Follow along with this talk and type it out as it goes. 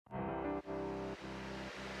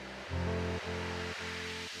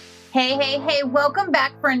Hey, welcome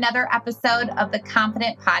back for another episode of the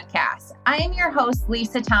Confident Podcast. I am your host,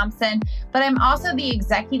 Lisa Thompson, but I'm also the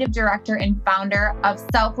executive director and founder of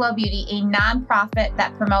Self Love Beauty, a nonprofit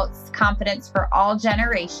that promotes confidence for all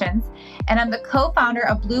generations. And I'm the co-founder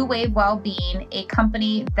of Blue Wave Wellbeing, a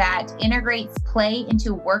company that integrates play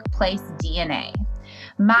into workplace DNA.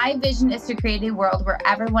 My vision is to create a world where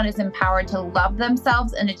everyone is empowered to love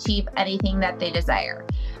themselves and achieve anything that they desire.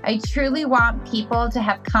 I truly want people to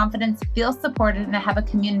have confidence, feel supported, and have a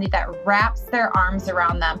community that wraps their arms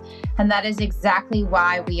around them. And that is exactly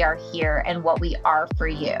why we are here and what we are for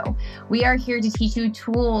you. We are here to teach you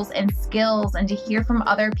tools and skills and to hear from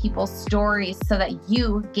other people's stories so that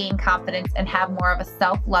you gain confidence and have more of a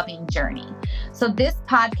self-loving journey. So this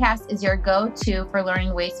podcast is your go-to for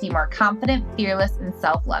learning ways to be more confident, fearless, and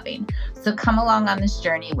self-loving. So come along on this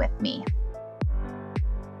journey with me.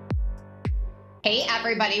 Hey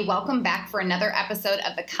everybody, welcome back for another episode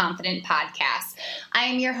of the Confident Podcast. I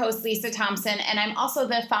am your host, Lisa Thompson, and I'm also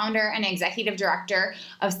the founder and executive director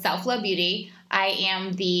of Self Love Beauty. I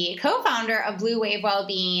am the co-founder of Blue Wave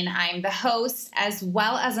Wellbeing. I'm the host as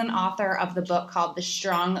well as an author of the book called The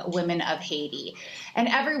Strong Women of Haiti. And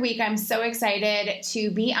every week I'm so excited to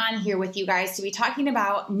be on here with you guys to be talking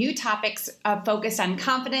about new topics focused on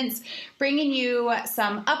confidence, bringing you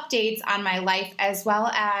some updates on my life as well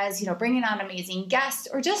as, bringing on amazing guests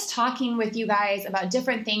or just talking with you guys about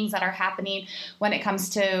different things that are happening when it comes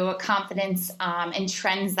to confidence and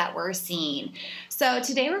trends that we're seeing. So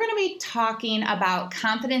today we're going to be talking about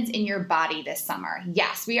confidence in your body this summer.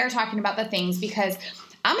 Yes, we are talking about the things because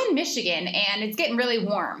I'm in Michigan and it's getting really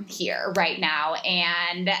warm here right now.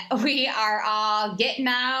 And we are all getting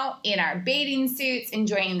out in our bathing suits,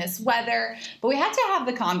 enjoying this weather. But we have to have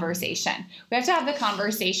the conversation. We have to have the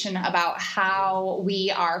conversation about how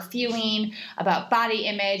we are feeling, about body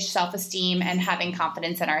image, self-esteem, and having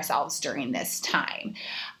confidence in ourselves during this time.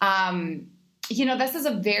 This is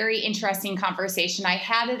a very interesting conversation. I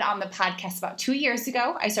had it on the podcast about 2 years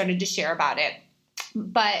ago. I started to share about it.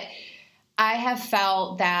 But I have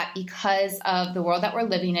felt that because of the world that we're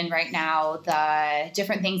living in right now, the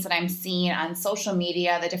different things that I'm seeing on social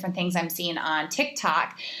media, the different things I'm seeing on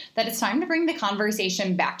TikTok, that it's time to bring the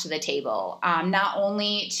conversation back to the table. Not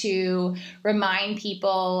only to remind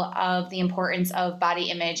people of the importance of body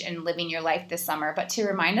image and living your life this summer, but to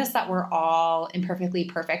remind us that we're all imperfectly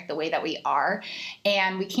perfect the way that we are.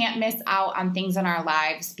 And we can't miss out on things in our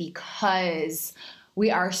lives because we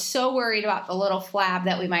are so worried about the little flab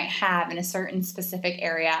that we might have in a certain specific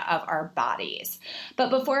area of our bodies. But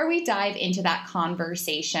before we dive into that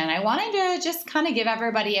conversation, I wanted to just kind of give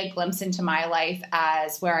everybody a glimpse into my life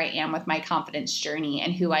as where I am with my confidence journey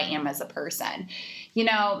and who I am as a person.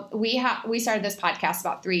 We started this podcast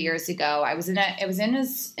about 3 years ago. I was in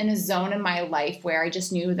a zone in my life where I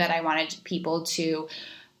just knew that I wanted people to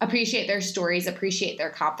appreciate their stories, appreciate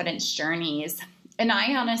their confidence journeys. And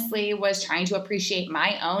I honestly was trying to appreciate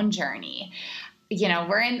my own journey.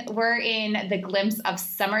 We're in the glimpse of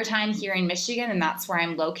summertime here in Michigan, and that's where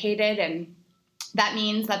I'm located. And that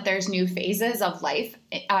means that there's new phases of life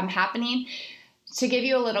happening. To give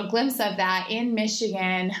you a little glimpse of that, in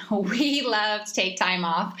Michigan, we love to take time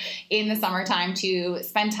off in the summertime to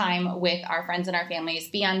spend time with our friends and our families,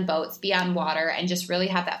 be on boats, be on water, and just really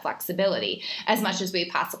have that flexibility as much as we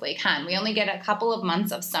possibly can. We only get a couple of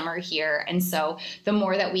months of summer here, and so the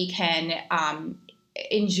more that we can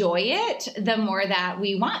enjoy it, the more that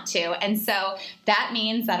we want to. And so that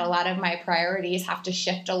means that a lot of my priorities have to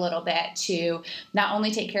shift a little bit to not only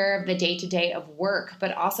take care of the day-to-day of work,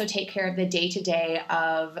 but also take care of the day-to-day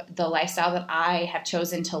of the lifestyle that I have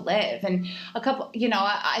chosen to live. And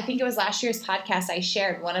I think it was last year's podcast I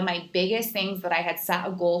shared, one of my biggest things that I had set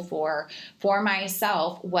a goal for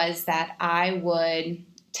myself was that I would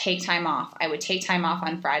take time off. I would take time off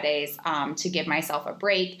on Fridays to give myself a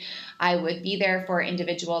break. I would be there for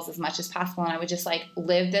individuals as much as possible, and I would just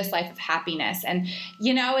live this life of happiness. And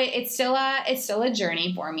it's still a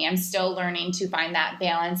journey for me. I'm still learning to find that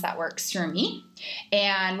balance that works for me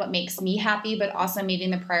and what makes me happy, but also meeting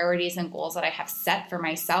the priorities and goals that I have set for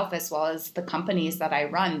myself as well as the companies that I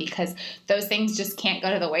run, because those things just can't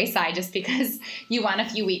go to the wayside just because you want a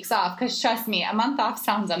few weeks off. Because trust me, a month off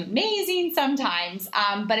sounds amazing sometimes,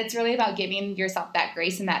 but it's really about giving yourself that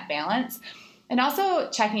grace and that balance. And also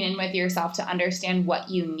checking in with yourself to understand what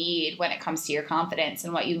you need when it comes to your confidence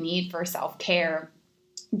and what you need for self-care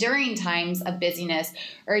during times of busyness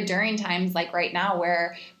or during times like right now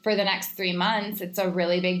where for the next 3 months, it's a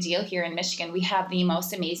really big deal here in Michigan. We have the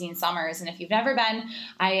most amazing summers. And if you've never been,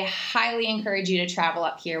 I highly encourage you to travel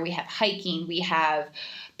up here. We have hiking, we have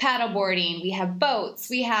paddleboarding, we have boats,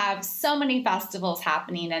 we have so many festivals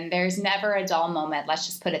happening, and there's never a dull moment. Let's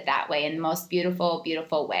just put it that way, in the most beautiful,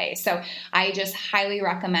 beautiful way. So I just highly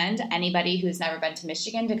recommend anybody who's never been to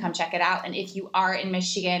Michigan to come check it out. And if you are in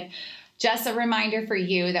Michigan, just a reminder for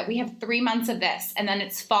you that we have 3 months of this, and then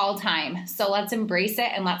it's fall time. So let's embrace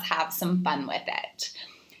it and let's have some fun with it.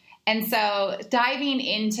 And so diving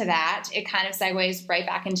into that, it kind of segues right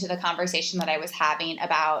back into the conversation that I was having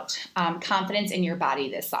about confidence in your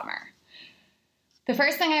body this summer. The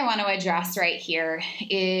first thing I want to address right here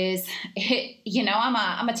is,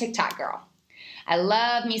 I'm a TikTok girl. I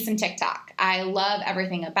love me some TikTok. I love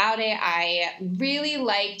everything about it. I really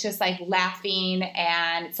like just like laughing,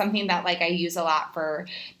 and it's something that like I use a lot for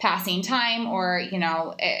passing time or,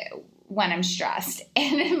 when I'm stressed.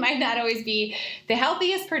 And it might not always be the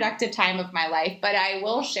healthiest, productive time of my life, but I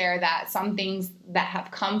will share that some things that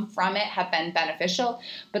have come from it have been beneficial,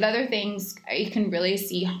 but other things you can really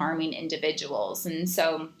see harming individuals. And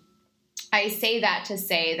so I say that to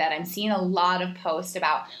say that I'm seeing a lot of posts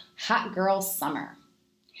about hot girl summer.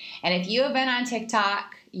 And if you have been on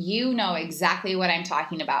TikTok, you know exactly what I'm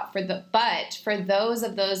talking about. But for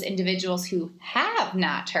those individuals who have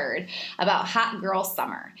not heard about hot girl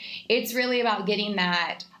summer, it's really about getting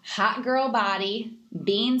that hot girl body,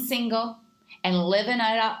 being single, and living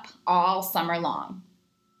it up all summer long.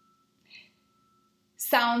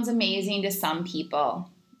 Sounds amazing to some people,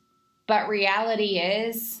 but reality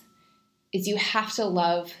is you have to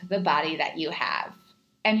love the body that you have.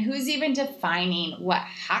 And who's even defining what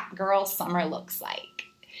hot girl summer looks like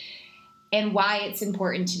and why it's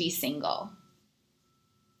important to be single?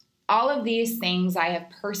 All of these things I have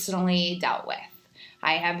personally dealt with.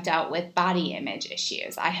 I have dealt with body image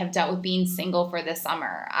issues. I have dealt with being single for the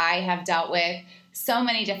summer. I have dealt with so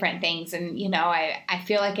many different things. And, I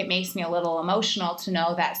feel like it makes me a little emotional to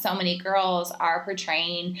know that so many girls are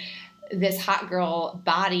portraying this hot girl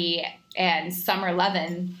body and summer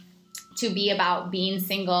loving to be about being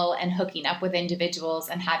single and hooking up with individuals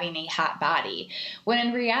and having a hot body, when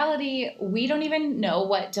in reality, we don't even know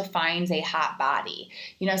what defines a hot body.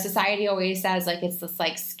 Society always says like it's this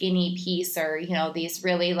like skinny piece or, these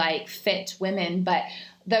really like fit women, but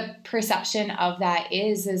the perception of that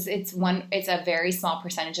is it's a very small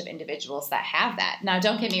percentage of individuals that have that. Now,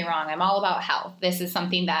 don't get me wrong. I'm all about health. This is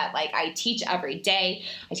something that like I teach every day.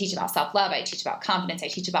 I teach about self-love. I teach about confidence. I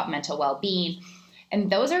teach about mental well-being. And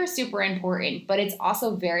those are super important, but it's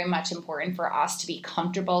also very much important for us to be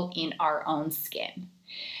comfortable in our own skin.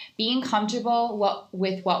 Being comfortable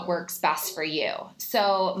with what works best for you.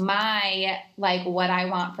 So what I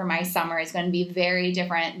want for my summer is going to be very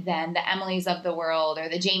different than the Emilys of the world or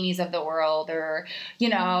the Jamies of the world or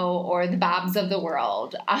the Bobs of the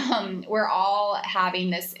world. We're all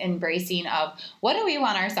having this embracing of what do we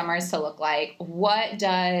want our summers to look like? What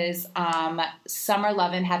does summer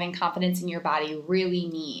love and having confidence in your body really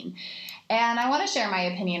mean? And I want to share my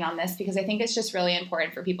opinion on this because I think it's just really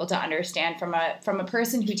important for people to understand from a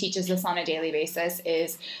person who teaches this on a daily basis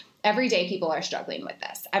is every day people are struggling with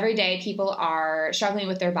this. Every day people are struggling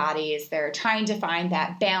with their bodies. They're trying to find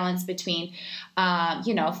that balance between,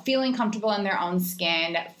 feeling comfortable in their own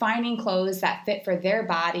skin, finding clothes that fit for their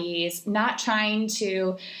bodies, not trying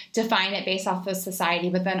to define it based off of society,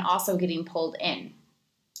 but then also getting pulled in.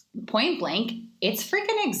 Point blank, it's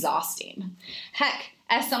freaking exhausting. Heck,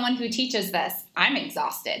 as someone who teaches this, I'm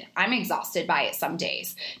exhausted. I'm exhausted by it some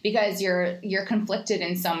days because you're conflicted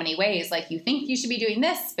in so many ways. Like you think you should be doing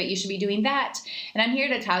this, but you should be doing that. And I'm here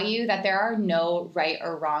to tell you that there are no right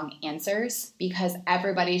or wrong answers because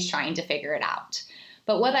everybody's trying to figure it out.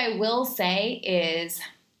 But what I will say is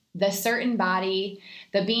the certain body,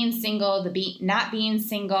 the being single, not being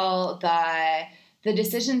single, the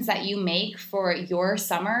decisions that you make for your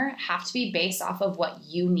summer have to be based off of what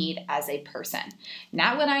you need as a person.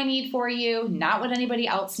 Not what I need for you, not what anybody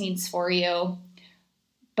else needs for you,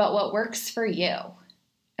 but what works for you.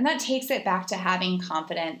 And that takes it back to having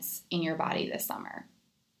confidence in your body this summer.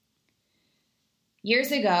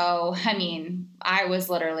 Years ago, I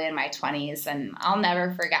was literally in my 20s, and I'll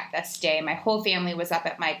never forget this day. My whole family was up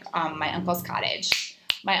at my uncle's cottage.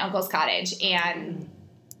 And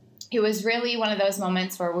it was really one of those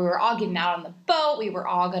moments where we were all getting out on the boat. We were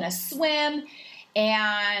all going to swim.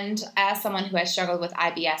 And as someone who has struggled with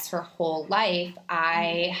IBS her whole life,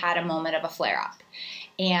 I had a moment of a flare-up.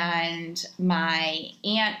 And my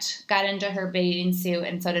aunt got into her bathing suit,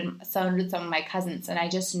 and so did some of my cousins. And I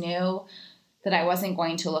just knew that I wasn't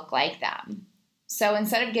going to look like them. So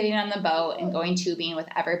instead of getting on the boat and going tubing with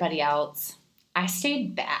everybody else, I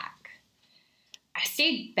stayed back. I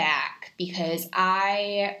stayed back because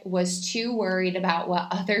I was too worried about what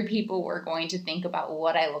other people were going to think about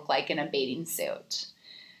what I look like in a bathing suit.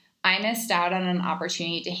 I missed out on an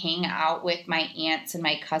opportunity to hang out with my aunts and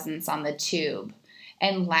my cousins on the tube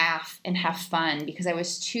and laugh and have fun because I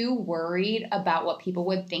was too worried about what people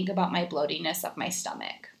would think about my bloatiness of my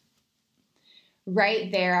stomach.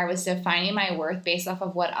 Right there, I was defining my worth based off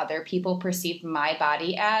of what other people perceived my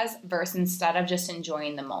body as versus instead of just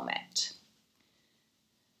enjoying the moment.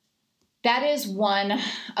 That is one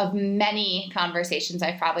of many conversations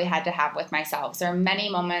I probably had to have with myself. There are many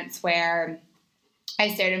moments where I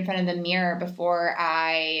stared in front of the mirror before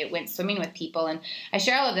I went swimming with people. And I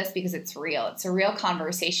share all of this because it's real. It's a real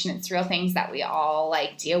conversation. It's real things that we all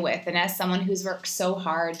deal with. And as someone who's worked so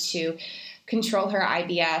hard to control her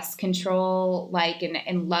IBS, control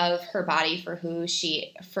and love her body for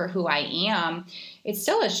who I am, it's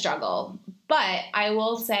still a struggle. But I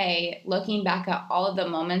will say, looking back at all of the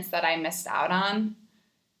moments that I missed out on,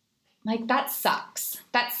 that sucks.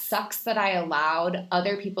 That sucks that I allowed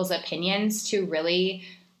other people's opinions to really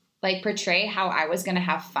portray how I was going to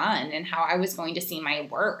have fun and how I was going to see my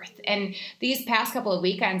worth. And these past couple of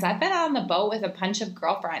weekends, I've been on the boat with a bunch of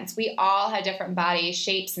girlfriends. We all have different body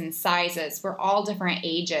shapes and sizes. We're all different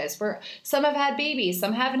ages. Some have had babies,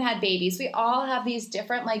 some haven't had babies. We all have these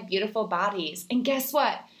different beautiful bodies. And guess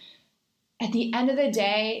what? At the end of the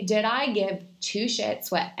day, did I give two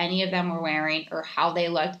shits what any of them were wearing or how they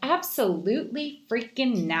looked? Absolutely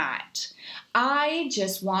freaking not. I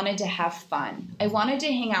just wanted to have fun. I wanted to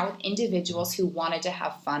hang out with individuals who wanted to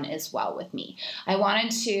have fun as well with me. I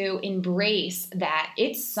wanted to embrace that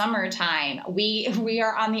it's summertime. We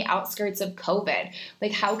are on the outskirts of COVID.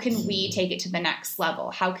 How can we take it to the next level?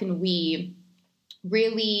 How can we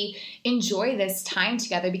really enjoy this time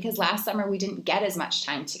together? Because last summer we didn't get as much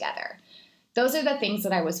time together. Those are the things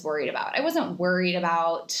that I was worried about. I wasn't worried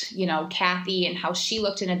about, Kathy and how she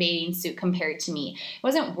looked in a bathing suit compared to me. I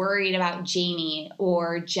wasn't worried about Jamie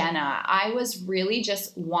or Jenna. I was really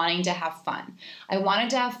just wanting to have fun. I wanted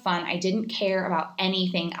to have fun. I didn't care about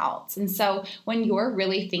anything else. And so when you're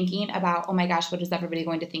really thinking about, oh my gosh, what is everybody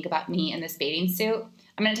going to think about me in this bathing suit?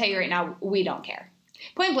 I'm going to tell you right now, we don't care.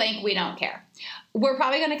 Point blank, we don't care. We're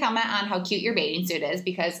probably going to comment on how cute your bathing suit is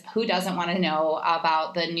because who doesn't want to know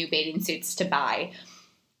about the new bathing suits to buy?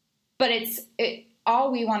 But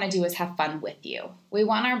all we want to do is have fun with you. We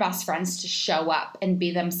want our best friends to show up and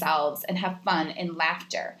be themselves and have fun and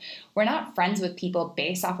laughter. We're not friends with people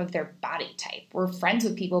based off of their body type. We're friends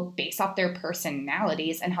with people based off their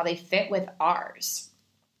personalities and how they fit with ours.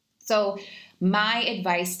 So my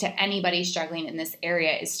advice to anybody struggling in this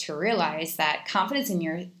area is to realize that confidence in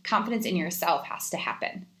yourself has to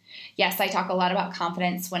happen. Yes, I talk a lot about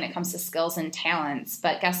confidence when it comes to skills and talents,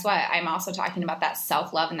 but guess what? I'm also talking about that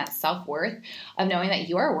self-love and that self-worth of knowing that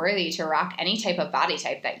you are worthy to rock any type of body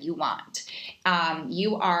type that you want.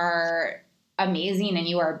 You are amazing and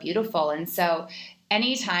you are beautiful. And so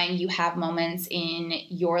anytime you have moments in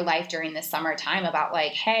your life during the summertime about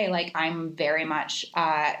hey, I'm very much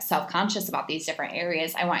self-conscious about these different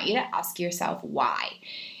areas, I want you to ask yourself why.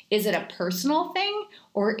 Is it a personal thing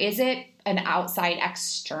or is it an outside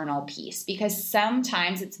external piece? Because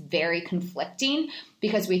sometimes it's very conflicting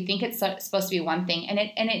because we think it's supposed to be one thing and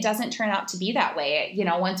it doesn't turn out to be that way.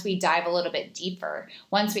 Once we dive a little bit deeper,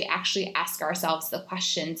 once we actually ask ourselves the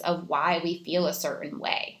questions of why we feel a certain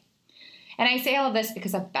way. And I say all of this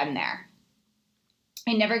because I've been there.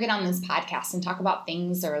 I never get on this podcast and talk about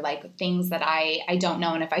things or things that I don't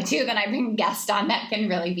know. And if I do, then I bring a guest on that can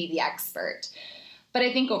really be the expert. But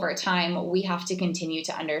I think over time, we have to continue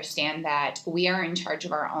to understand that we are in charge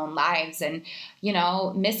of our own lives. And,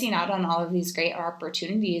 missing out on all of these great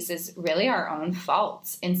opportunities is really our own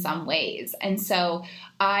faults in some ways. And so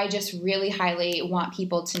I just really highly want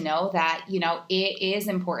people to know that, it is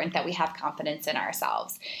important that we have confidence in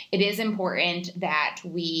ourselves. It is important that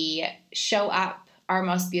we show up our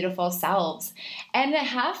most beautiful selves and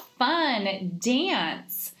have fun,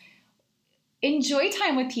 dance, enjoy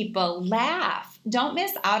time with people, laugh. Don't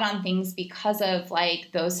miss out on things because of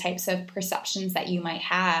those types of perceptions that you might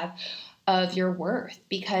have of your worth,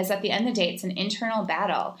 because at the end of the day, it's an internal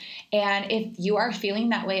battle. And if you are feeling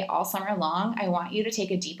that way all summer long, I want you to take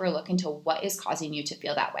a deeper look into what is causing you to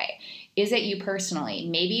feel that way. Is it you personally?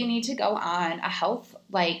 Maybe you need to go on a health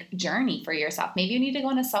journey for yourself. Maybe you need to go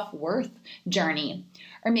on a self-worth journey,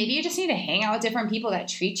 or maybe you just need to hang out with different people that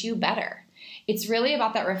treat you better. It's really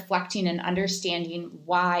about that reflecting and understanding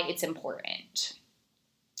why it's important.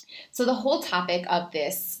 So the whole topic of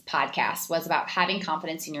this podcast was about having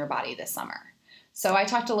confidence in your body this summer. So I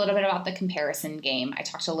talked a little bit about the comparison game. I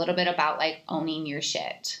talked a little bit about owning your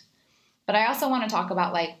shit. But I also want to talk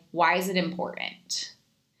about why is it important?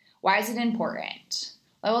 Why is it important?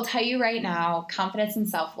 I will tell you right now, confidence and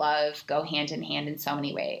self-love go hand in hand in so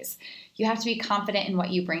many ways. You have to be confident in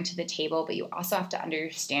what you bring to the table, but you also have to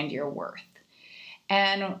understand your worth.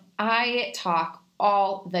 And I talk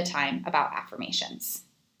all the time about affirmations.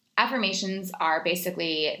 Affirmations are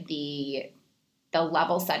basically the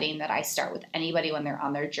level setting that I start with anybody when they're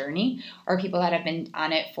on their journey or people that have been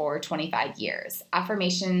on it for 25 years.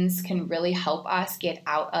 Affirmations can really help us get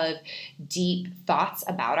out of deep thoughts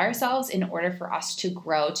about ourselves in order for us to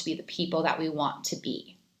grow to be the people that we want to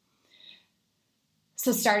be.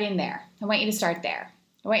 So starting there, I want you to start there.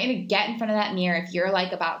 I want you to get in front of that mirror. If you're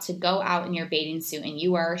about to go out in your bathing suit and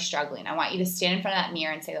you are struggling, I want you to stand in front of that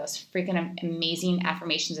mirror and say those freaking amazing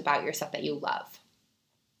affirmations about yourself that you love.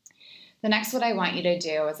 The next, what I want you to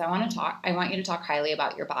do is I want you to talk highly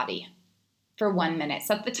about your body for 1 minute.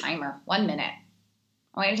 Set the timer, 1 minute.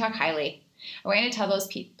 I want you to talk highly. I want you to tell those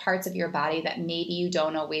parts of your body that maybe you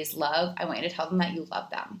don't always love. I want you to tell them that you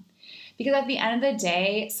love them. Because at the end of the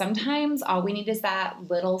day, sometimes all we need is that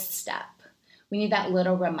little step. We need that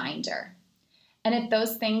little reminder. And if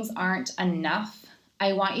those things aren't enough,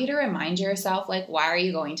 I want you to remind yourself, why are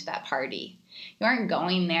you going to that party? You aren't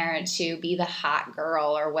going there to be the hot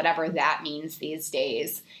girl or whatever that means these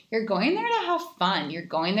days. You're going there to have fun. You're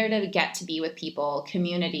going there to get to be with people,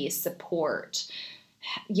 community, support,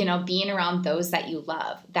 being around those that you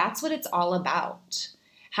love. That's what it's all about.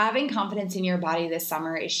 Having confidence in your body this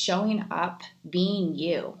summer is showing up, being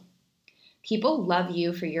you. People love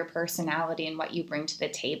you for your personality and what you bring to the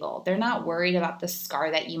table. They're not worried about the scar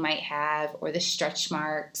that you might have or the stretch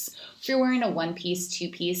marks. If you're wearing a 1-piece,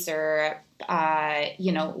 2-piece, or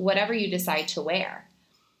whatever you decide to wear.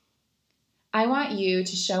 I want you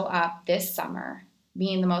to show up this summer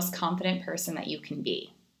being the most confident person that you can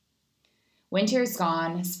be. Winter is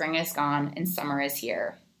gone, spring is gone, and summer is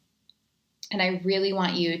here. And I really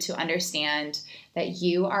want you to understand that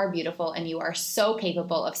you are beautiful and you are so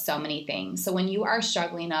capable of so many things. So when you are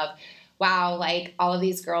struggling of, wow, all of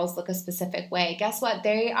these girls look a specific way, guess what?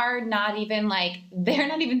 They are not even they're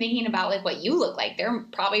not even thinking about what you look like. They're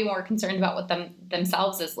probably more concerned about what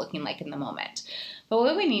themselves is looking like in the moment. But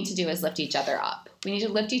what we need to do is lift each other up. We need to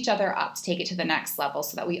lift each other up to take it to the next level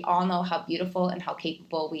so that we all know how beautiful and how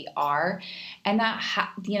capable we are. And that,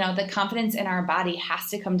 the confidence in our body has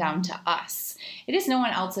to come down to us. It is no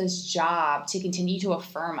one else's job to continue to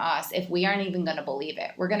affirm us if we aren't even going to believe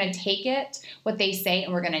it. We're going to take it, what they say,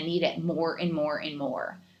 and we're going to need it more and more and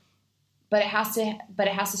more. But it has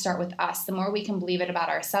to start with us. The more we can believe it about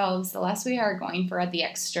ourselves, the less we are going for the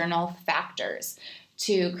external factors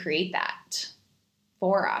to create that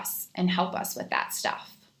for us and help us with that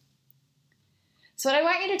stuff. So what I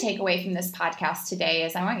want you to take away from this podcast today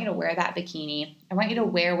is I want you to wear that bikini. I want you to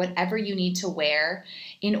wear whatever you need to wear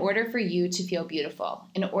in order for you to feel beautiful,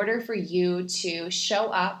 in order for you to show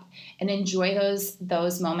up and enjoy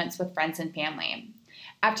those moments with friends and family.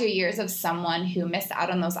 After years of someone who missed out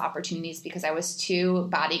on those opportunities because I was too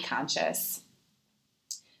body conscious,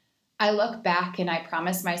 I look back and I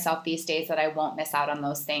promise myself these days that I won't miss out on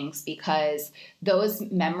those things because those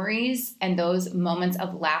memories and those moments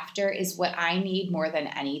of laughter is what I need more than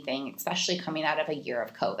anything, especially coming out of a year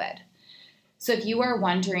of COVID. So if you are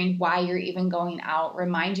wondering why you're even going out,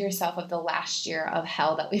 remind yourself of the last year of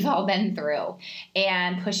hell that we've all been through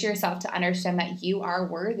and push yourself to understand that you are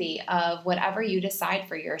worthy of whatever you decide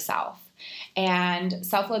for yourself. And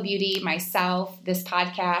Self Love Beauty, myself, this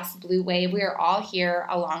podcast, Blue Wave, we are all here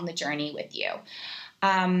along the journey with you.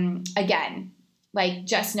 Again,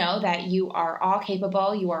 just know that you are all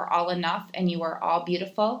capable, you are all enough, and you are all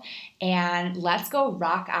beautiful. And let's go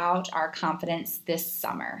rock out our confidence this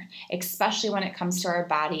summer, especially when it comes to our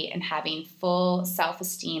body and having full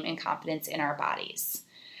self-esteem and confidence in our bodies.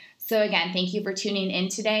 So again, thank you for tuning in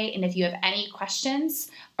today. And if you have any questions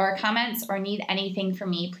or comments or need anything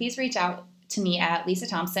from me, please reach out to me at Lisa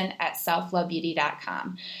Thompson at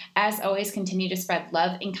selflovebeauty.com. As always, continue to spread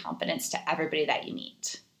love and confidence to everybody that you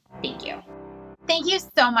meet. Thank you. Thank you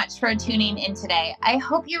so much for tuning in today. I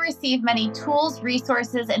hope you receive many tools,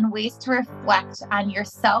 resources, and ways to reflect on your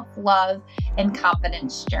self-love and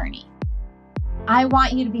confidence journey. I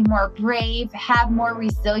want you to be more brave, have more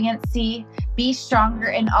resiliency, be stronger,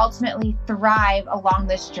 and ultimately thrive along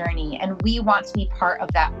this journey. And we want to be part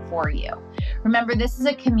of that for you. Remember, this is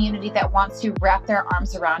a community that wants to wrap their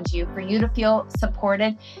arms around you for you to feel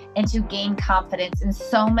supported and to gain confidence in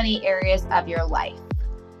so many areas of your life.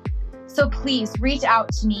 So please reach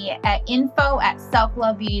out to me at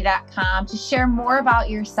info@selflovebeauty.com to share more about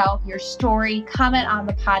yourself, your story, comment on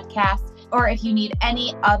the podcast, or if you need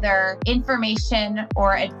any other information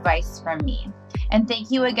or advice from me. And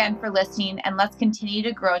thank you again for listening, and let's continue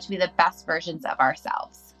to grow to be the best versions of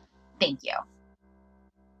ourselves. Thank you.